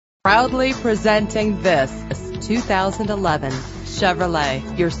Proudly presenting this 2011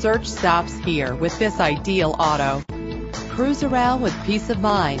 Chevrolet. Your search stops here with this ideal auto. Cruise around with peace of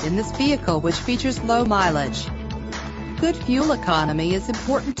mind in this vehicle, which features low mileage. Good fuel economy is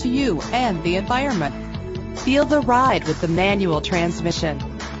important to you and the environment. Feel the ride with the manual transmission.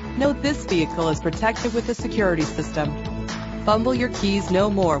 Note this vehicle is protected with a security system. Fumble your keys no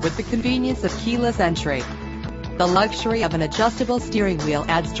more with the convenience of keyless entry. The luxury of an adjustable steering wheel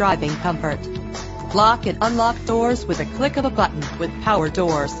adds driving comfort. Lock and unlock doors with a click of a button with power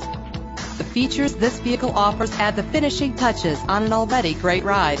doors. The features this vehicle offers add the finishing touches on an already great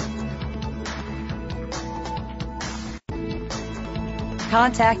ride.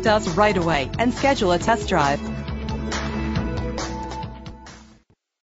 Contact us right away and schedule a test drive.